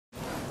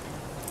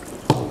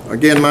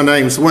Again, my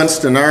name is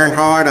Winston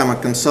Earnheart. I'm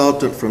a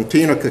consultant from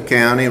Tunica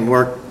County and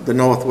work the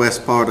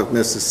northwest part of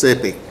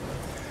Mississippi.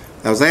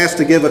 I was asked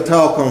to give a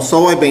talk on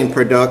soybean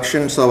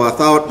production, so I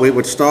thought we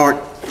would start.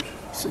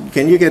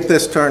 Can you get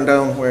this turned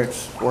on where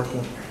it's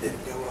working?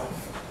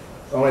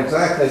 On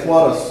exactly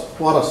what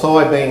a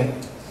soybean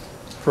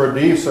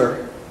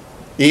producer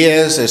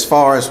is as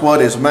far as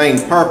what his main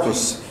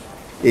purpose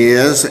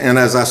is. And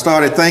as I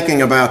started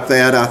thinking about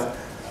that,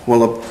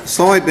 well, a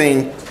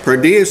soybean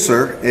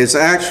producer is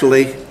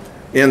actually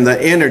in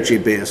the energy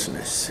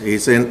business.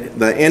 He's in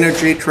the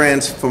energy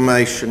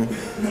transformation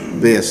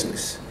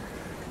business.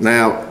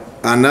 Now,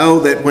 I know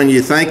that when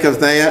you think of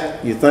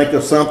that, you think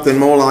of something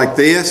more like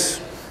this.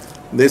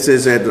 This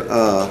is at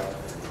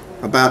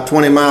about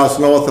 20 miles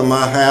north of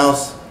my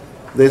house.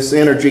 This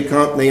energy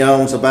company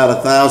owns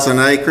about 1,000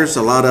 acres.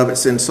 A lot of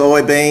it's in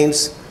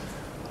soybeans.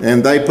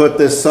 And they put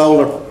this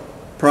solar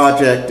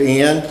project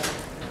in.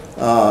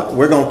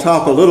 We're going to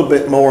talk a little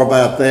bit more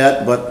about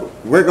that, but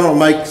we're going to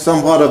make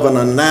somewhat of an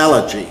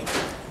analogy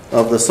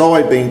of the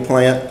soybean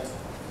plant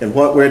and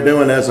what we're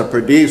doing as a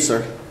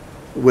producer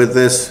with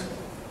this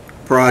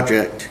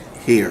project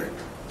here.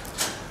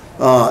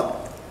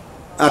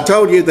 I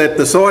told you that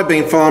the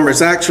soybean farmer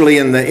is actually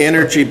in the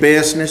energy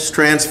business,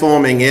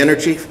 transforming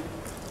energy.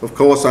 Of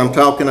course, I'm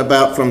talking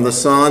about from the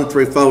sun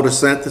through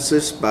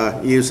photosynthesis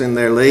by using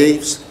their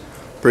leaves,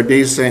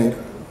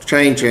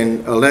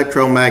 changing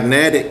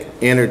electromagnetic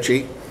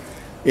energy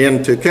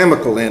into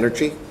chemical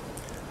energy.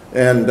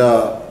 And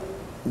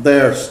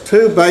there's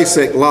two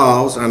basic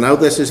laws. I know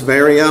this is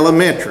very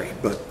elementary,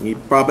 but you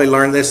probably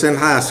learned this in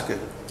high school.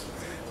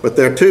 But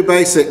there are two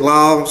basic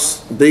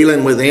laws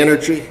dealing with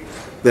energy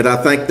that I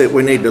think that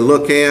we need to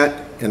look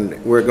at,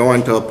 and we're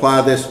going to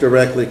apply this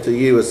directly to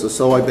you as a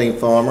soybean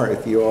farmer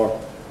if you are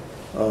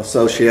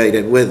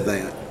associated with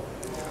that.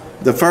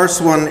 The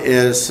first one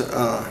is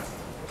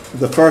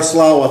the first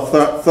law of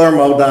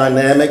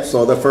thermodynamics,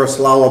 or the first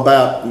law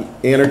about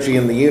energy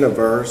in the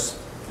universe,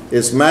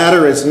 is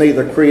matter is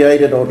neither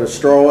created or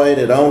destroyed,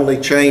 it only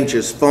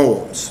changes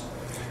forms.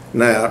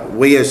 Now,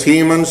 we as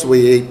humans,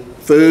 we eat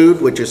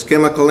food, which is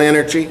chemical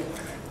energy.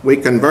 We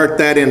convert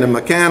that into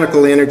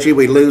mechanical energy,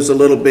 we lose a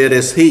little bit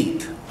as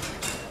heat.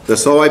 The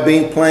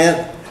soybean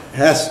plant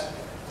has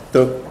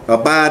to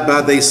abide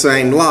by these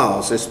same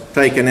laws. It's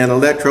taking in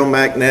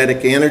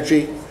electromagnetic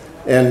energy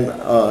and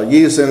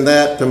using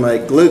that to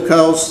make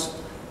glucose.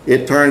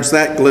 It turns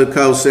that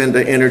glucose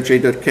into energy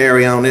to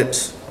carry on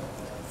its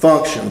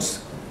functions.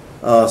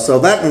 So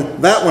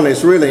that one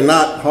is really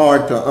not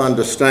hard to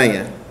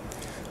understand.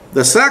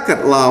 The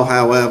second law,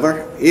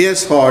 however,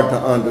 is hard to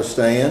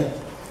understand,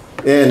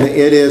 and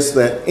it is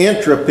that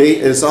entropy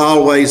is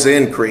always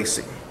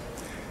increasing.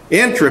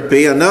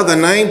 Entropy, another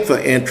name for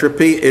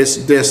entropy, is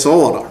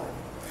disorder,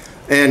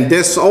 and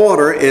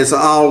disorder is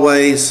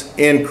always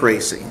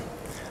increasing.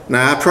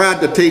 Now, I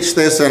tried to teach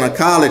this in a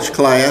college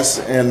class,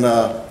 and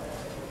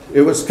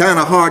it was kind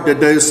of hard to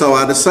do, so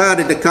I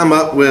decided to come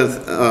up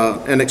with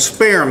an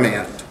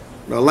experiment,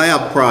 a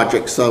lab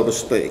project, so to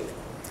speak.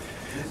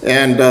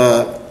 And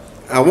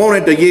I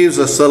wanted to use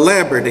a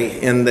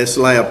celebrity in this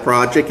lab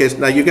project.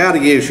 Now, you got to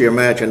use your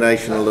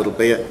imagination a little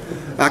bit.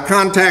 I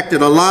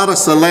contacted a lot of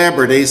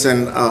celebrities,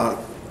 and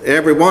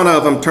every one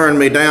of them turned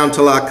me down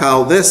till I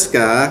called this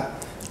guy.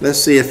 Let's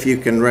see if you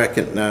can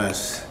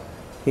recognize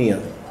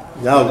him.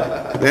 Y'all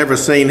ever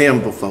seen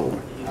him before?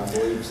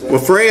 Well,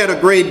 Fred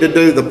agreed to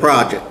do the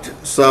project.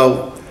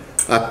 So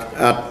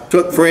I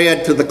took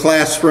Fred to the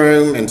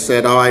classroom and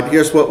said, all right,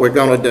 here's what we're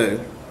going to do.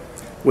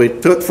 We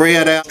took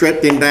Fred out,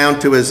 stripped him down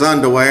to his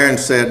underwear and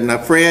said, now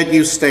Fred,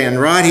 you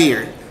stand right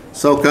here,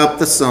 soak up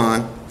the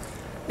sun,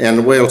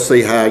 and we'll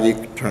see how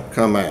you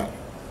come out.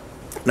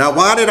 Now,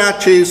 why did I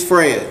choose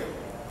Fred?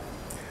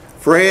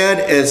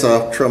 Fred is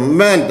a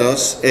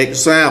tremendous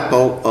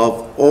example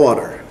of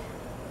order.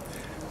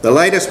 The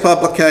latest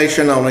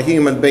publication on a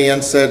human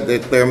being said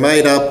that they're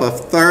made up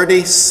of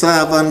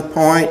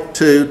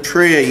 37.2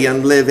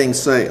 trillion living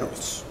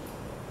cells.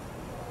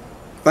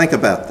 Think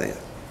about that.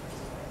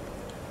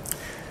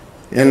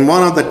 In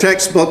one of the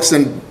textbooks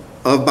of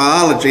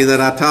biology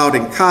that I taught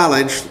in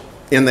college,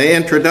 in the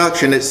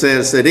introduction it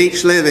says that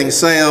each living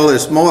cell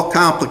is more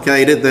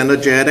complicated than a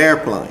jet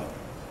airplane.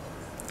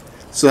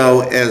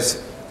 So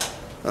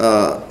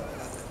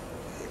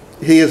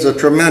he is a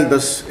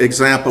tremendous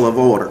example of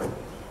order.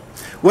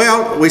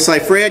 Well, we say,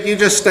 Fred, you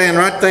just stand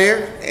right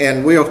there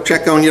and we'll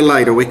check on you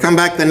later. We come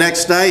back the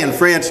next day and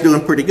Fred's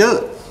doing pretty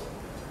good.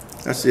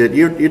 I said,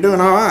 you're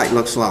doing all right,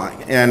 looks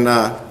like. And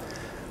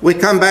we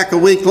come back a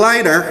week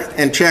later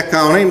and check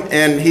on him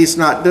and he's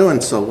not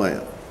doing so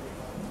well.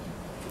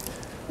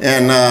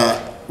 And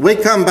we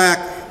come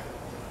back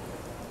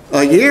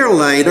a year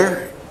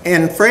later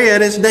and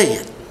Fred is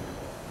dead.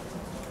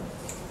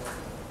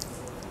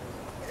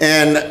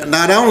 And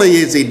not only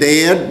is he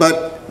dead,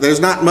 but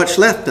there's not much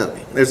left of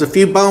him. There's a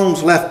few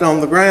bones left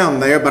on the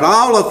ground there, but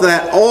all of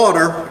that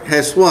order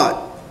has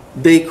what?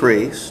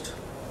 Decreased,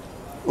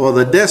 or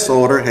the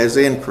disorder has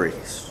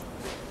increased.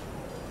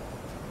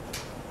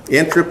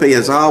 Entropy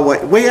is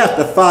always, we have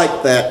to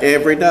fight that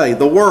every day.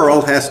 The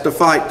world has to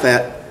fight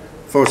that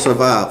for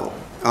survival.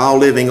 All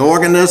living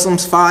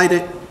organisms fight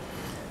it.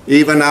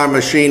 Even our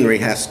machinery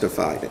has to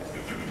fight it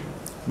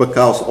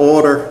because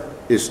order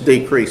is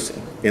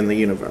decreasing in the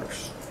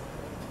universe.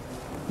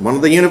 One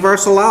of the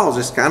universal laws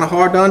is kind of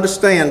hard to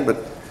understand, but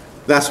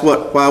that's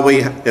why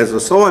we, as a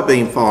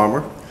soybean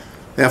farmer,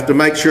 have to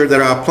make sure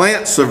that our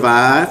plants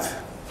survive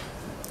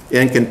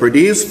and can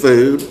produce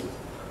food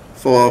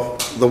for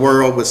the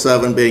world with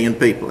 7 billion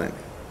people in it.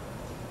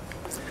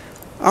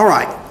 All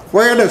right,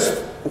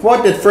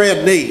 what did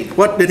Fred need?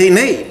 What did he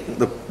need?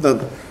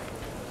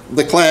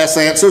 The class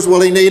answers,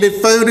 well, he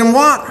needed food and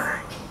water.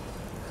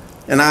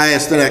 And I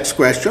asked the next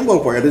question,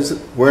 well,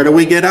 where do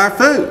we get our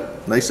food?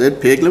 And they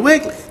said, Piggly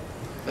Wiggly.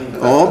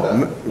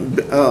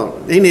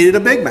 He needed a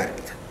Big Mac.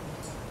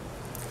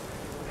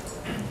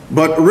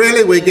 But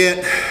really we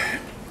get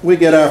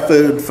our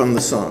food from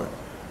the sun.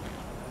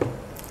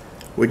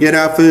 We get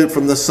our food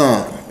from the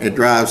sun. It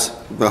drives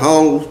the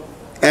whole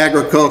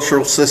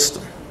agricultural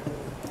system,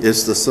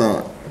 is the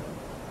sun.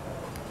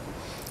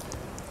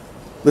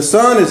 The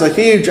sun is a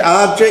huge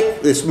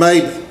object. It's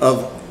made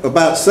of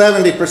about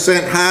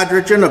 70%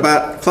 hydrogen,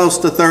 about close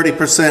to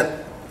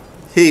 30%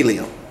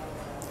 helium.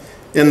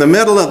 In the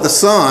middle of the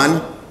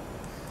sun,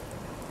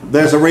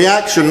 there's a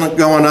reaction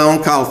going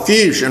on called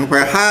fusion,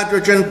 where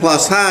hydrogen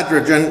plus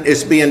hydrogen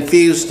is being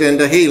fused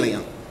into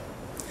helium.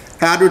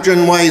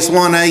 Hydrogen weighs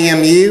 1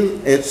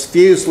 AMU. It's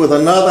fused with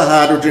another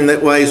hydrogen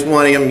that weighs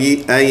 1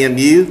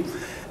 AMU,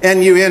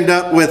 and you end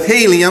up with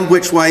helium,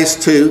 which weighs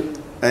 2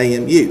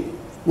 AMU.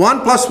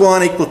 1 plus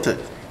 1 equals 2.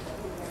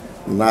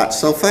 Not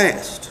so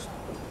fast.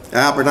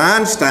 Albert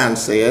Einstein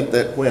said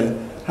that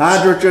when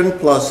hydrogen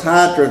plus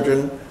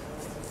hydrogen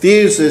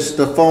fuses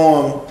to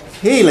form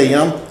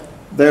helium,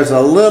 there's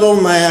a little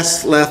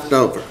mass left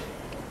over.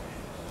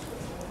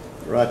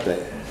 Right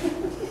there.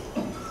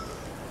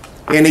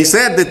 And he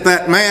said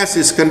that mass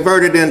is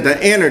converted into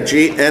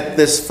energy at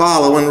this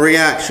following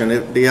reaction.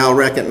 Do y'all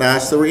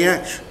recognize the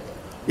reaction?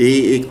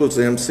 E equals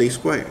mc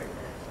squared.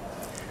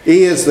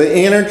 E is the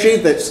energy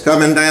that's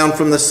coming down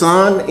from the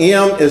sun.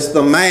 M is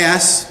the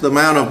mass, the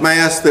amount of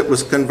mass that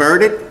was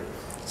converted.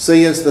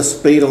 C is the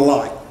speed of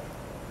light.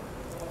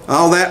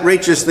 All that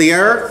reaches the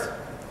earth,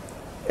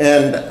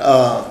 and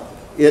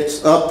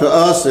it's up to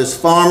us as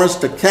farmers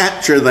to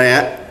capture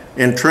that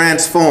and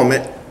transform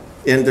it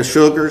into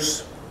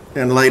sugars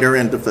and later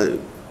into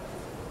food.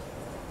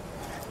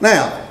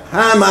 Now,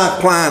 how am I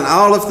applying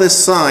all of this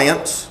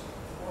science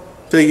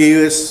to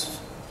you as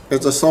a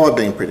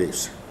soybean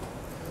producer?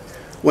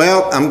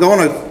 Well, I'm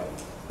going to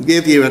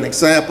give you an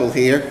example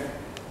here.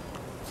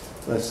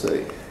 Let's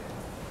see.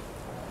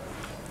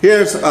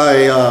 Here's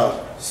a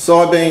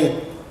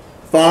soybean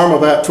farm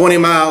about 20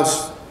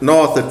 miles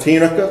north of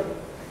Tunica.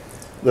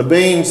 The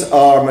beans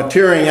are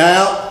maturing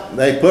out.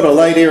 They put a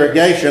late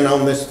irrigation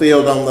on this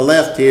field on the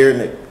left here,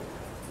 and it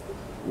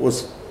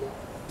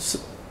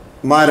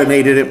might have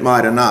needed it,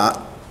 might have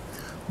not.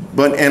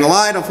 But in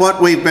light of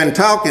what we've been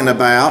talking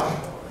about,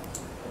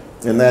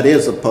 and that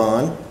is a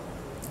pun,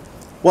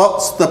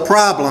 what's the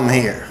problem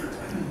here?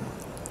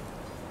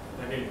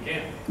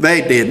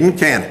 They didn't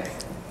canopy.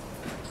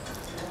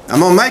 I'm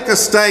going to make a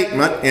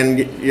statement,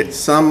 and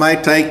some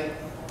may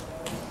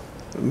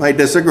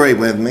disagree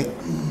with me.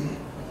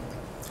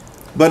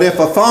 But if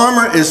a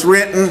farmer is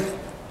renting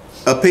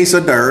a piece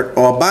of dirt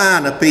or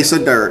buying a piece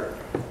of dirt,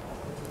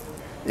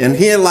 and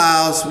he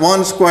allows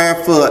 1 square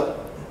foot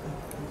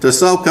to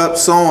soak up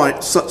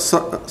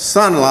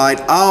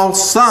sunlight all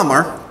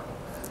summer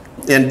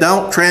and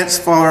don't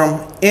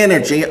transform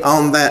energy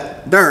on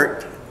that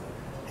dirt,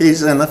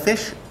 he's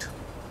inefficient.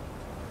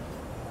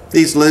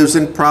 He's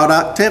losing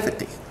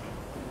productivity.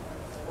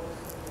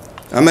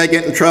 I may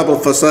get in trouble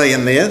for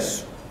saying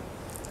this,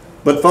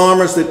 but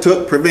farmers that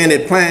took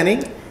prevented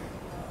planting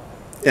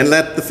and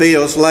let the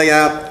fields lay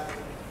out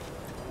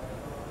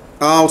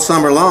all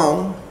summer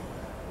long,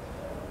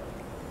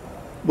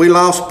 we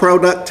lost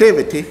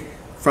productivity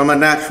from a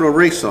natural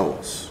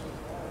resource.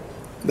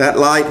 That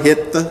light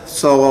hit the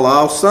soil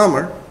all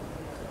summer,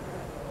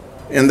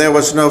 and there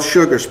was no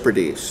sugars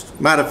produced.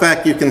 Matter of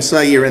fact, you can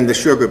say you're in the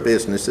sugar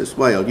business as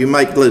well. You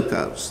make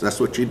glucose.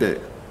 That's what you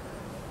do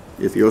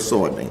if you're a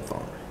soybean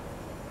farmer.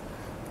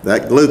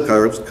 That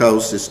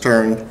glucose is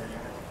turned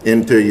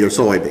into your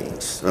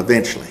soybeans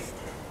eventually.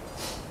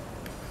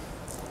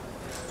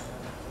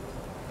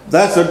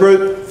 That's a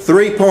group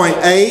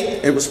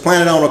 3.8. It was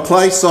planted on a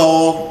clay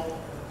soil,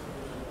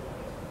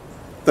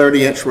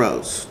 30-inch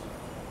rows.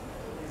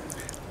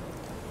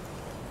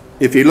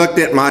 If you looked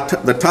at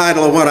the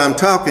title of what I'm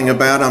talking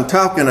about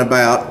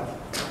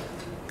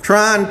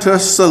trying to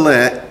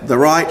select the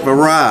right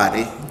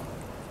variety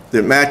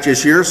that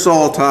matches your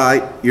soil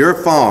type, your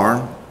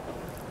farm,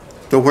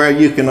 to where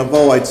you can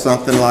avoid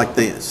something like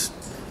this.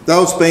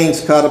 Those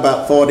beans cut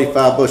about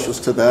 45 bushels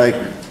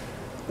today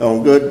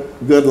on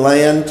good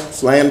land.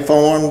 It's land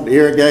formed,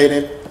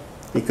 irrigated.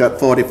 He cut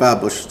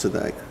 45 bushels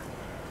today.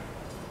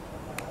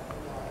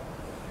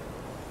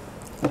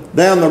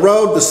 Down the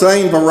road, the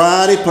same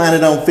variety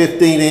planted on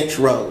 15-inch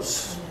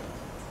rows.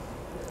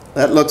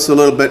 That looks a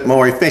little bit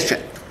more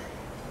efficient.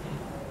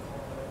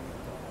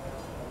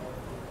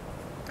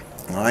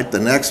 All right, the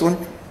next one.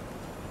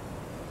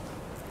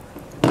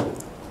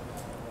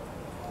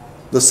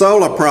 The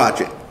solar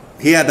project.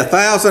 He had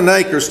 1,000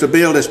 acres to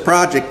build his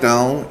project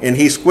on, and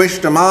he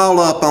squished them all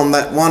up on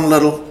that one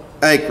little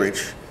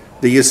acreage.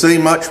 Do you see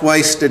much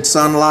wasted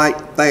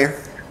sunlight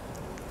there?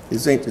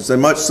 Is there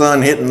much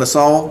sun hitting the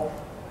soil?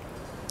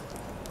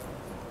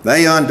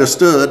 They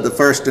understood the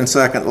first and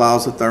second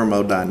laws of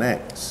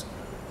thermodynamics.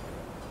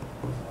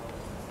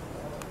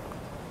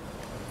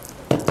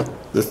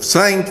 The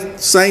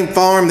same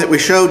farm that we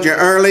showed you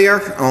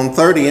earlier on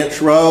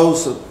 30-inch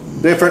rows,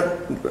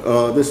 different,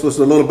 this was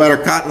a little better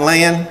cotton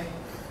land,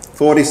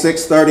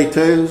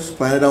 4632s,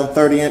 planted on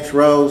 30-inch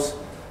rows.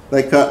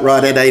 They cut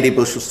right at 80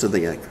 bushels to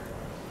the acre.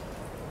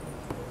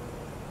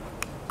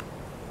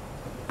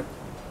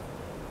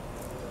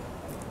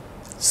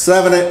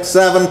 Seven at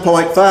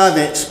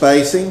 7.5-inch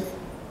spacing,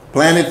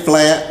 planted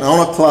flat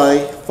on a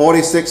clay,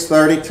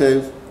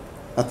 4632.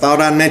 I thought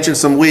I'd mention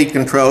some weed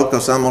control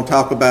because I'm going to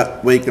talk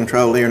about weed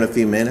control here in a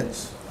few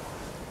minutes.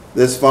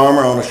 This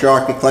farmer on a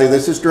Sharkey clay,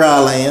 this is dry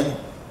land.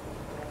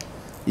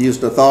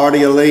 Used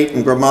Authority Elite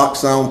and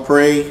Gramoxone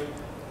Pre,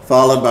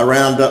 followed by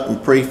Roundup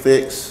and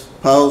Prefix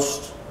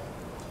Post.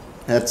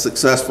 Had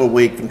successful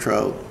weed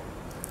control.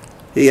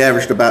 He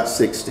averaged about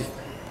 60.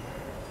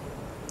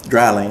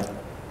 Dry land.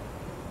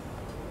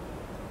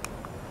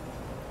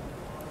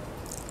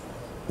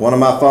 One of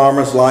my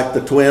farmers liked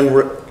the twin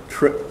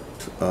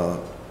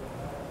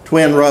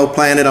row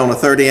planted on a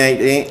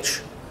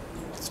 38-inch.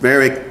 It's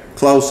very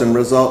close in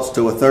results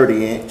to a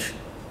 30-inch.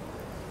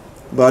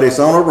 But it's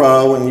on a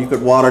row and you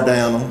could water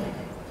down them.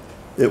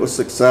 It was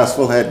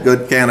successful, had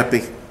good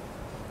canopy.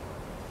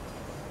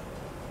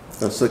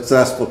 A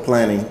successful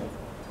planting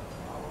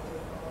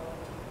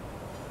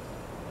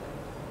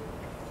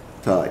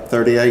type,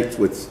 38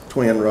 with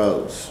twin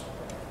rows.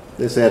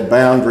 This had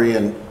boundary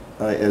and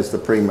as the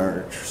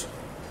pre-mergers.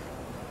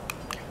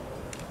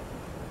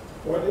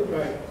 What did it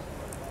make?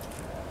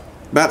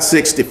 About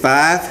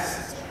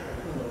 65.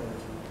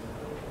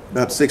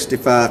 About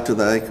 65 to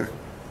the acre.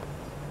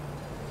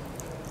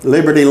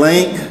 Liberty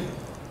Link.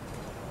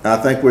 I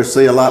think we'll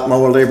see a lot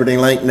more Liberty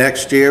Link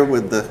next year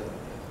with the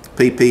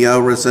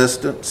PPO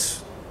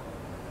resistance.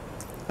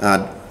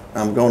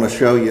 I'm going to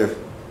show you.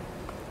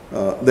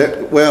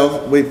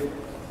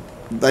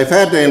 They've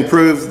had to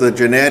improve the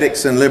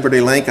genetics in Liberty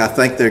Link. I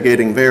think they're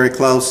getting very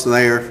close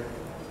there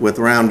with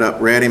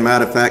Roundup Ready.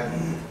 Matter of fact,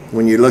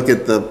 when you look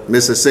at the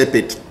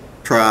Mississippi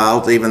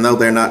trials, even though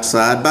they're not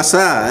side by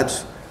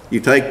sides,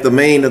 you take the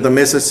mean of the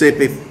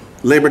Mississippi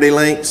Liberty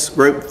Links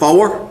Group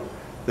 4,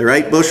 they're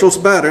 8 bushels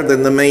better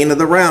than the mean of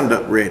the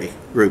Roundup Ready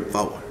Group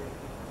 4.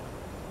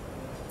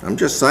 I'm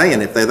just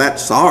saying, if they're that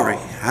sorry,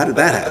 how did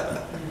that happen?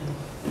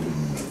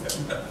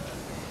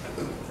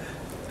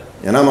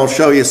 And I'm going to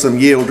show you some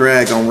yield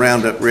drag on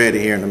Roundup Ready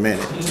here in a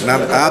minute. And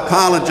I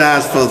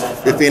apologize for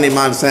if any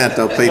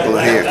Monsanto people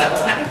are here.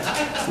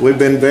 We've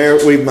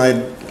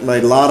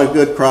made a lot of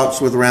good crops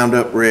with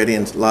Roundup Ready,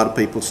 and a lot of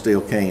people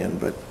still can,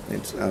 but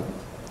it's,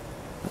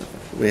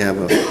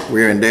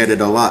 we're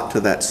indebted a lot to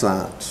that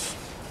science.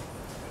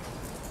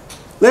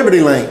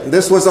 Liberty Link,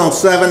 this was on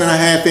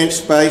 7.5-inch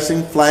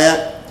spacing,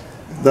 flat.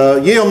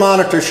 The yield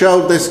monitor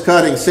showed this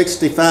cutting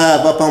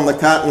 65 up on the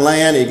cotton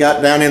land. He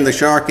got down in the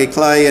Sharkey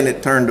clay and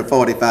it turned to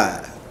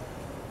 45.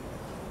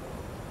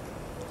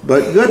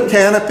 But good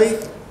canopy.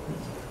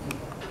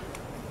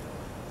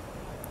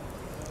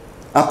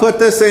 I put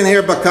this in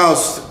here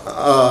because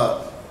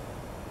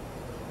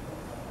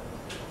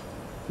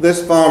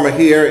this farmer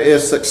here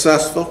is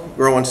successful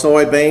growing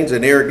soybeans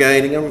and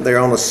irrigating them. They're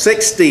on a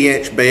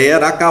 60-inch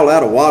bed. I call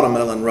that a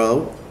watermelon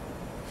row.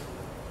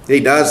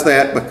 He does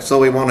that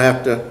so he won't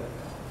have to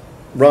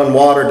run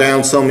water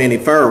down so many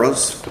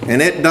furrows.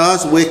 And it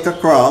does wick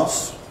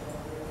across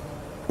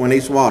when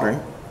he's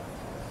watering.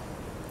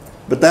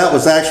 But that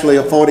was actually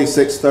a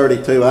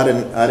 4632.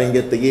 I didn't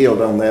get the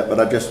yield on that, but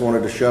I just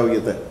wanted to show you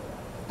that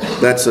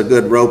that's a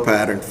good row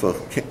pattern for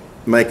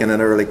making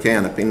an early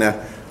canopy. Now,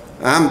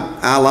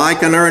 I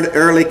like an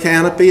early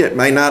canopy. It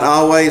may not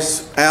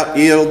always out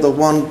yield the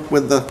one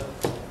with the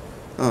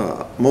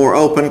more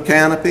open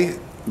canopy,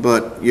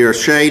 but you're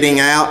shading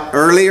out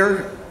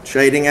earlier,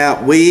 shading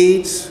out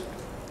weeds,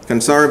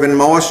 conserving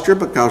moisture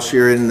because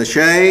you're in the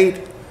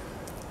shade.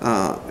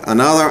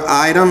 Another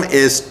item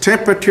is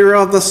temperature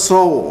of the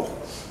soil.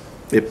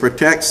 It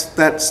protects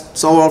that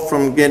soil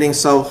from getting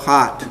so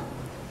hot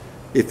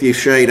if you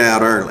shade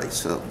out early.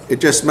 So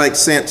it just makes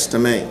sense to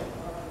me.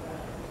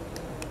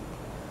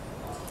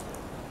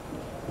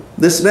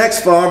 This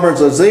next farmer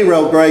is a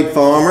zero grade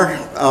farmer.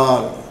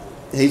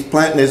 He's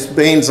planting his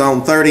beans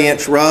on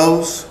 30-inch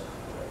rows.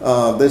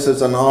 This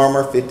is an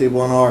Armour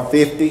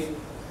 51R50.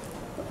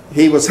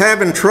 He was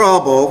having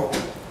trouble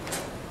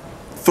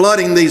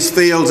flooding these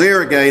fields,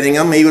 irrigating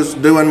them. He was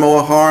doing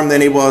more harm than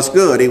he was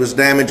good. He was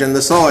damaging the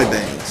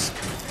soybeans.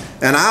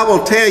 And I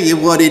will tell you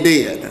what he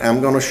did.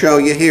 I'm going to show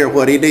you here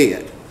what he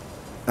did.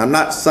 I'm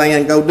not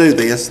saying go do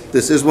this.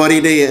 This is what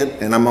he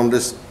did, and I'm going to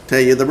just tell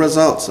you the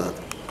results of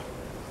it.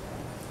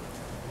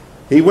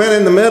 He went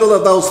in the middle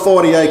of those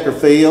 40-acre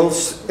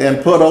fields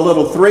and put a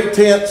little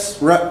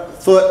 3/10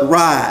 foot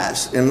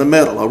rise in the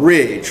middle, a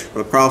ridge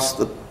across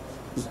the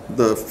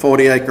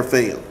 40-acre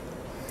field.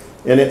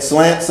 And it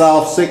slants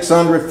off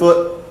 600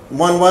 foot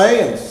one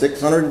way and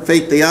 600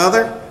 feet the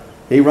other.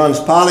 He runs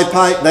poly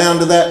pipe down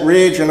to that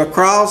ridge and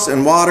across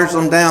and waters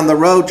them down the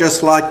road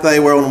just like they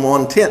were on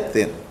 1/10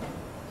 then.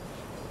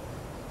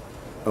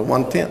 A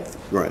 1/10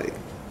 grade.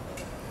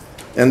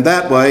 And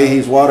that way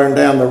he's watering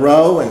down the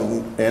row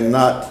and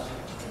not,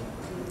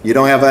 you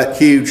don't have that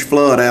huge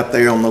flood out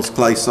there on those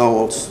clay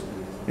soils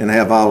and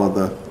have all of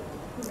the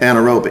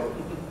anaerobic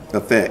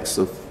effects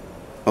of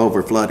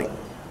overflooding.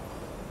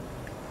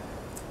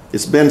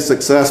 It's been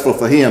successful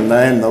for him.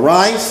 Now in the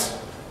rice,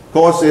 of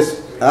course,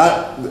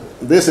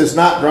 this is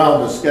not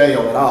drawn to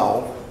scale at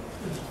all,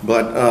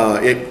 but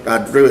I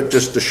drew it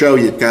just to show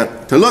you,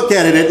 to look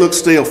at it, it looks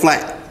still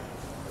flat.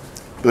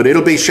 But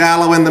it'll be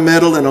shallow in the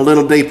middle and a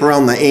little deeper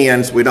on the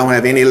ends. We don't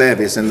have any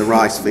levees in the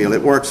rice field.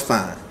 It works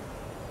fine.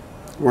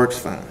 Works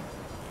fine.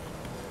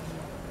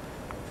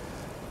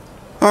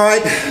 All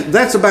right,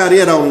 that's about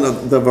it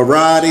on the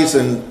varieties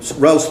and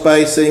row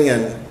spacing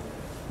and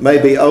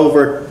maybe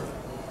over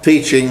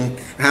teaching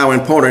how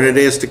important it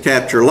is to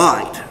capture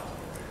light.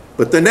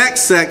 But the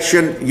next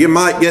section, you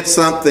might get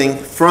something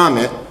from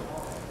it.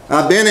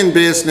 I've been in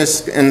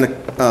business and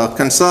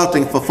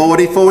consulting for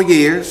 44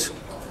 years,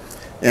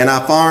 and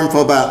I farmed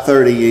for about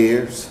 30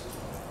 years.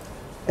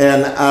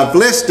 And I've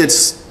listed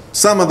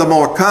some of the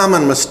more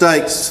common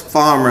mistakes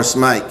farmers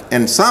make.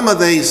 And some of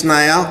these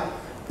now,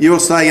 you're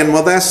saying,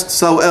 well, that's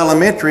so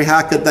elementary,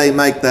 how could they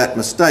make that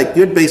mistake?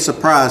 You'd be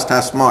surprised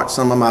how smart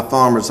some of my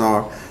farmers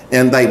are,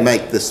 and they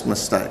make this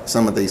mistake,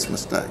 some of these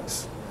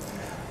mistakes.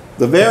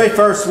 The very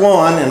first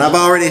one, and I've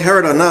already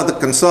heard another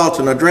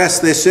consultant address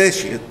this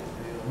issue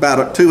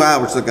about 2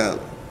 hours ago.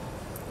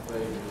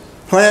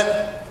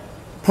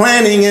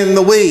 Planting in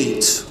the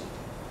weeds.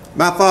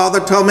 My father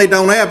told me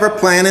don't ever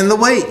plant in the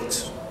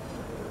weeds.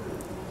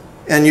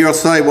 And you'll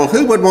say, well,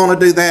 who would want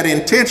to do that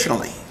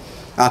intentionally?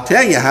 I'll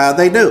tell you how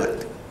they do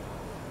it.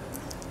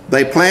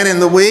 They plant in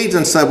the weeds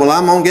and say, well,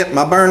 I'm going to get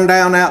my burn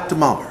down out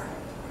tomorrow.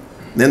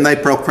 Then they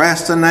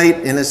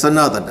procrastinate and it's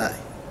another day.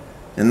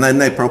 And then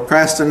they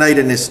procrastinate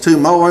and it's 2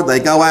 more. They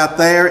go out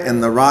there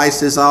and the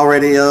rice is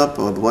already up,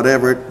 or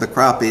whatever the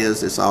crop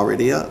is, it's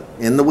already up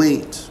in the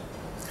weeds.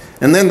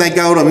 And then they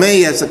go to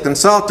me as a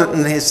consultant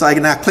and they say,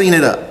 now clean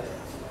it up.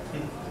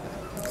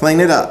 Clean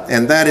it up.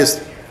 And that is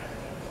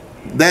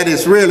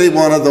really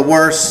one of the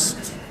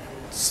worst,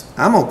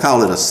 I'm going to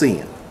call it a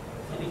sin,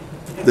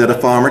 that a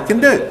farmer can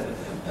do.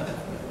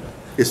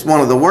 It's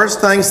one of the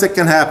worst things that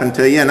can happen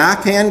to you, and I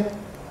can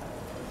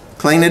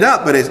clean it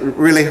up, but it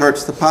really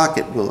hurts the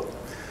pocketbook.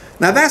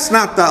 Now that's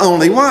not the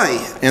only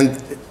way.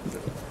 And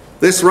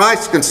this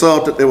rice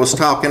consultant that was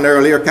talking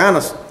earlier kind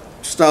of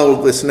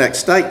stole this next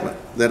statement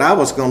that I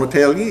was going to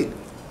tell you.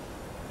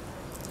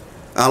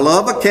 I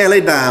love a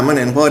Kelly diamond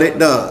and what it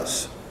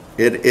does.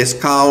 It is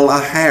called a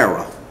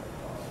harrow.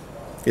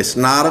 It's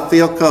not a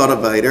field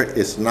cultivator.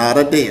 It's not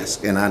a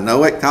disc. And I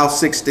know it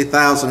costs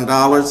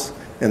 $60,000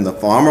 and the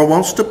farmer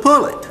wants to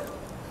pull it.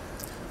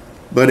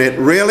 But it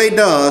really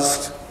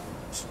does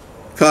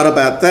cut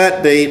about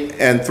that deep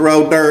and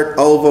throw dirt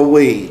over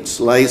weeds.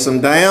 Lays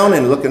them down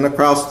and looking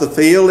across the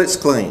field, it's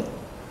clean.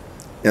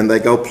 And they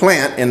go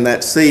plant in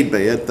that seed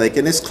bed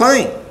thinking it's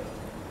clean.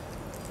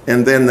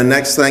 And then the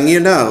next thing you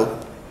know,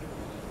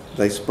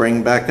 they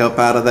spring back up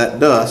out of that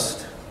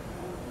dust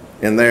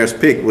and there's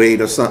pigweed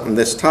or something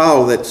this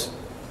tall that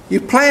you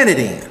planted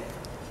in.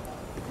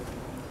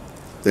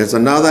 There's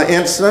another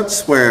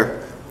instance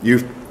where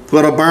you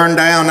put a burn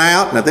down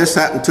out. Now this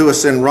happened to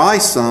us in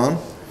rice some.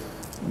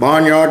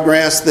 Barnyard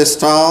grass this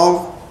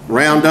tall,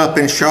 round up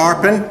and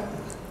sharpen,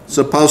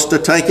 supposed to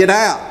take it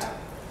out.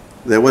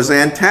 There was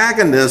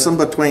antagonism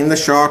between the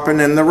sharpen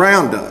and the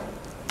roundup.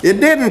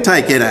 It didn't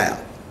take it out.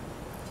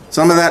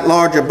 Some of that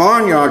larger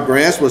barnyard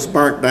grass was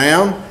burnt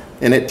down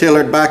and it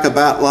tillered back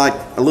about like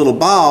a little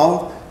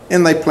ball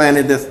and they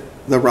planted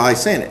the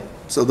rice in it.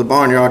 So the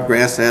barnyard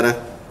grass had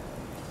a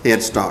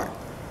head start.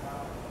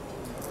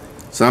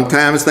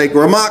 Sometimes they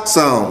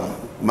gramoxone,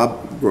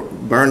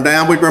 burn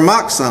down with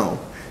gramoxone,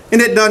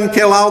 and it doesn't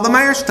kill all the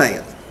mare's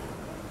tail.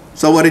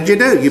 So what did you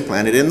do? You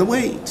planted in the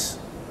weeds.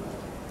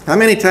 How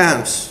many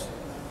times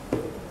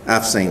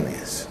I've seen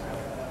this?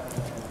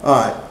 All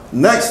right,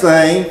 next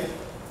thing,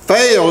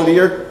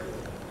 failure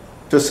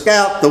to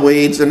scout the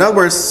weeds. In other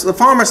words, the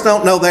farmers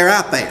don't know they're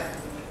out there.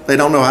 They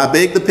don't know how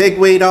big the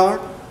pigweed are.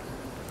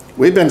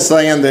 We've been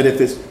saying that if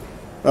it's,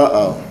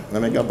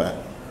 let me go back.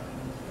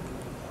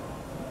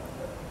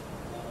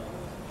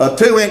 A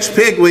 2-inch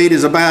pigweed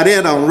is about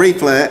it on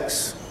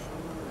reflex.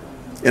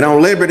 And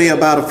on Liberty,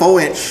 about a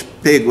 4-inch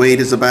pigweed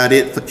is about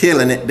it for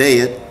killing it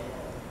dead.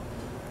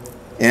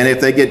 And if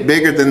they get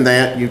bigger than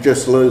that, you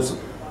just lose them.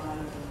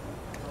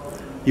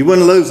 You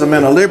wouldn't lose them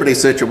in a Liberty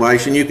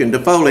situation. You can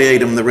defoliate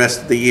them the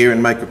rest of the year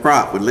and make a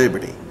crop with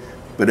Liberty.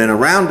 But in a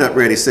Roundup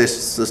Ready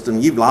system,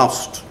 you've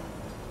lost.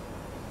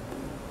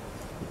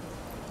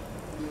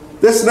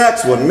 This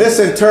next one,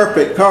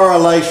 misinterpret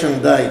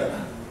correlation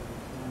data.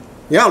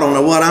 Y'all don't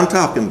know what I'm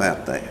talking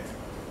about there.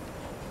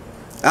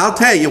 I'll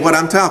tell you what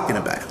I'm talking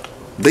about.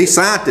 These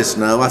scientists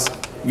know,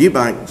 you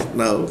might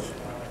know.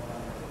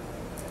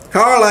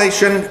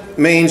 Correlation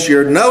means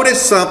you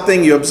notice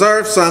something, you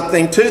observe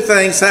something, two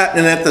things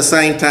happening at the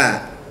same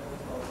time.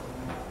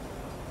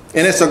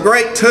 And it's a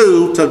great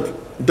tool to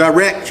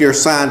direct your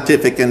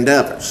scientific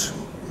endeavors.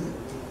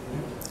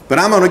 But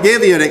I'm going to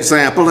give you an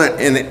example.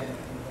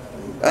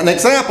 An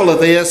example of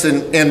this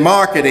in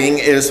marketing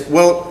is,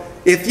 well,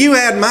 if you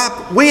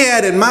we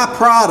added my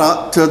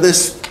product to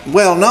this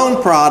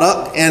well-known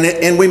product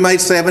and we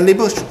made 70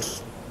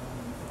 bushels.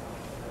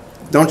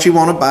 Don't you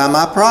want to buy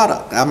my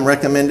product? I'm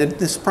recommending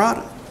this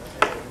product.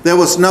 There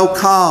was no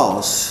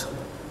cause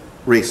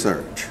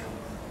research,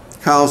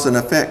 cause and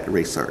effect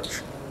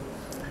research.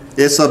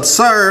 It's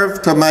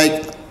observed to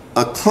make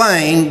a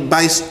claim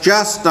based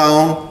just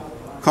on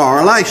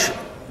correlation.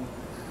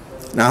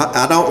 Now,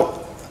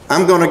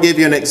 I'm going to give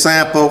you an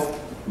example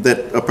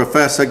that a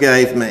professor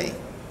gave me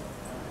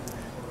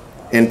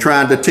in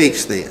trying to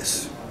teach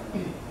this.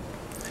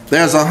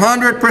 There's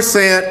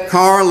 100%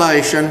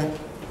 correlation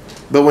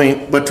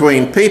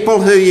between people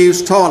who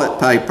use toilet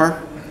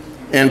paper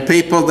and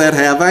people that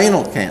have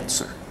anal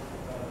cancer.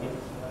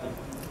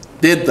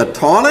 Did the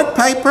toilet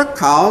paper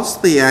cause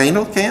the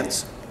anal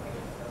cancer?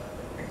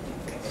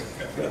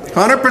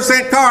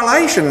 100%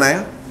 correlation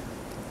now.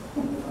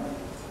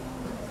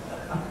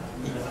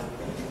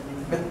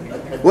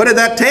 What did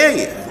that tell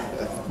you?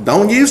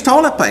 Don't use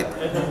toilet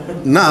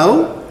paper.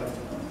 No.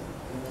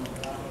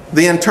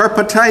 The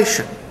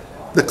interpretation,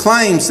 the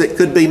claims that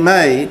could be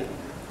made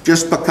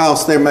just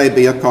because there may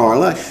be a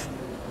correlation.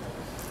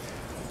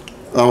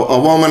 A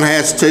woman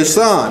has two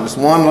sons.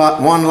 One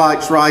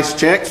likes rice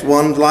Chex,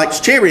 one likes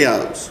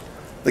Cheerios.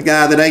 The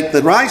guy that ate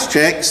the rice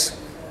Chex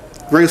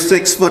grew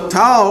 6 foot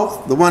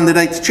tall. The one that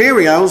ate the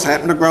Cheerios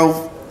happened to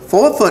grow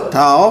 4 foot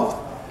tall.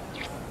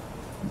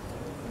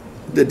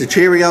 Did the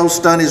Cheerios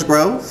stunt his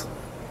growth?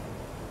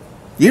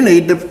 You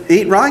need to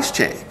eat rice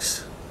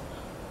Chex.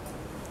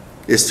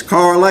 It's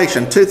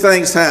correlation, two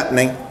things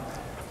happening.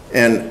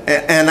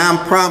 And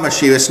I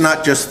promise you, it's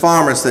not just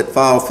farmers that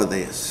fall for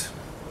this.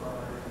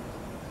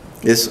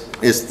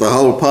 It's the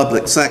whole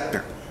public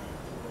sector.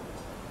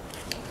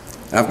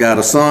 I've got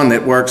a son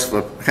that works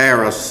for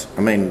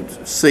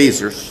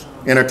Caesars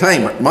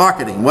Entertainment,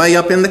 marketing, way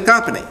up in the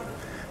company.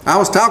 I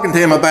was talking to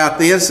him about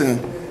this, and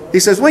he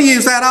says, we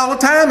use that all the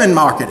time in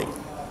marketing.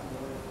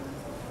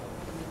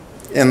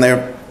 And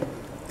there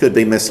could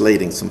be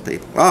misleading some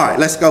people. All right,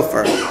 let's go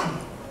further.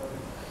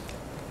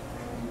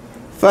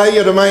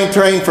 Failure to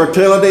maintain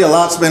fertility, a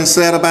lot's been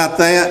said about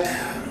that.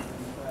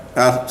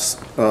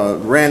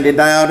 Randy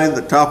Dowdy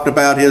that talked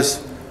about his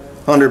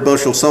 100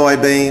 bushel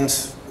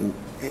soybeans.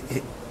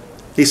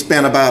 He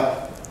spent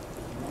about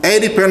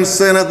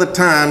 80% of the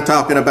time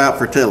talking about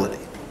fertility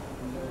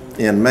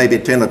and maybe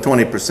 10 or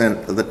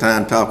 20% of the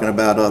time talking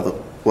about other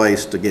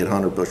ways to get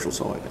 100 bushel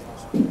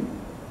soybeans.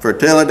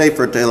 Fertility,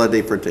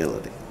 fertility,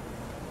 fertility.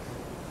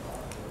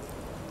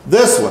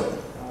 This one,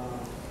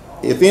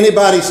 if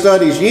anybody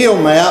studies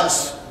yield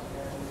maps,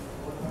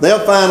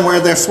 they'll find where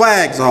their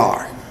swags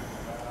are.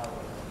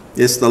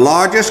 It's the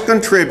largest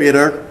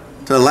contributor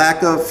to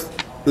lack of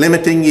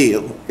limiting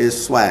yield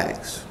is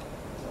swags.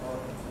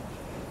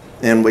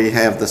 And we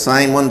have the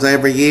same ones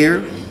every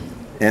year,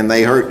 and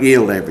they hurt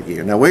yield every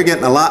year. Now we're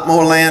getting a lot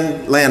more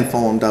land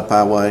formed up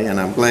our way, and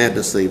I'm glad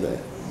to see that.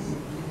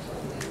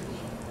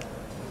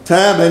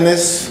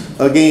 Timeliness,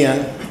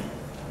 again.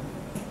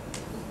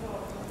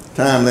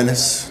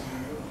 Timeliness.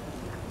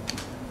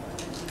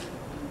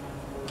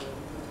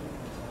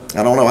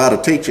 I don't know how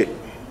to teach it.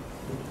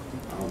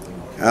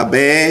 I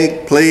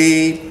beg,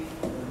 plead.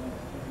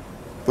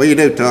 What do you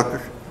do,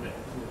 Tucker?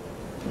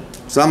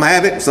 Some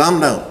have it, some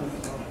don't.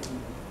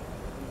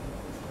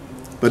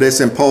 But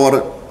it's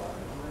important,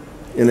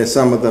 and it's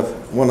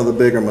one of the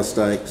bigger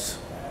mistakes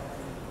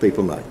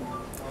people make.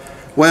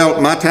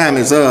 Well, my time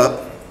is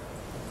up.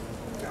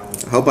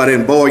 I hope I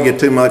didn't bore you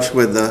too much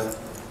with the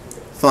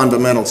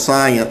fundamental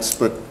science,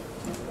 but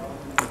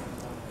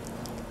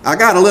I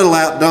got a little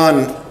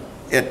outdone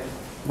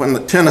when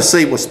the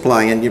Tennessee was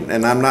playing,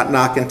 and I'm not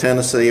knocking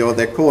Tennessee or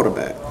their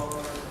quarterback,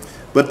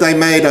 but they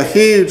made a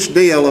huge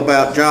deal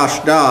about Josh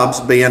Dobbs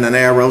being an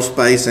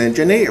aerospace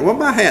engineer. Well,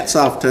 my hat's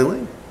off to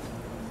him.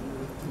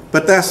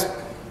 But that's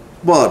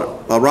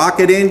what, a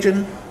rocket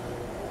engine?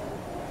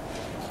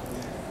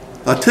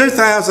 A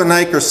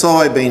 2,000-acre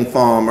soybean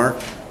farmer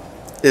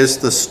is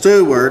the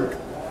steward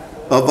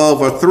of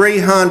over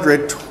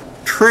 300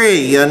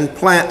 trillion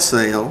plant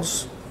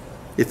cells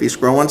if he's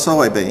growing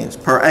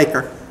soybeans per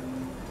acre.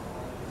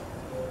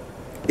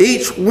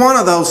 Each one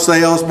of those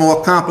cells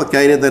more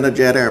complicated than a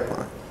jet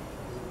airplane.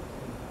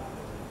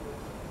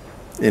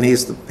 And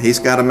he's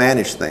got to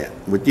manage that.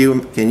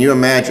 Can you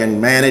imagine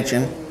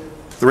managing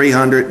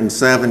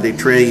 370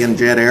 trillion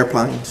jet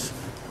airplanes?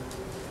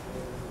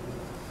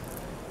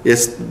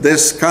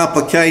 This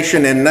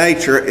complication in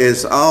nature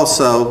is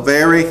also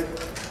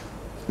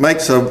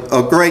makes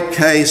a great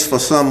case for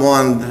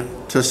someone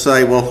to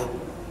say, well,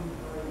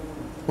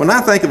 when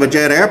I think of a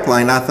jet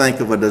airplane, I think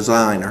of a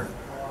designer.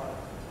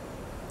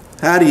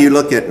 How do you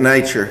look at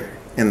nature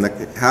and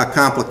how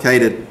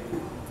complicated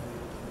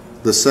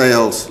the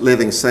cells,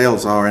 living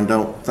cells are, and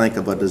don't think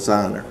of a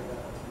designer?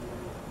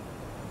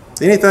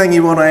 Anything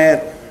you want to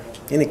add?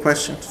 Any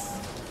questions?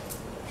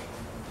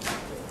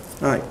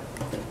 All right,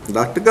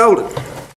 Dr. Golden.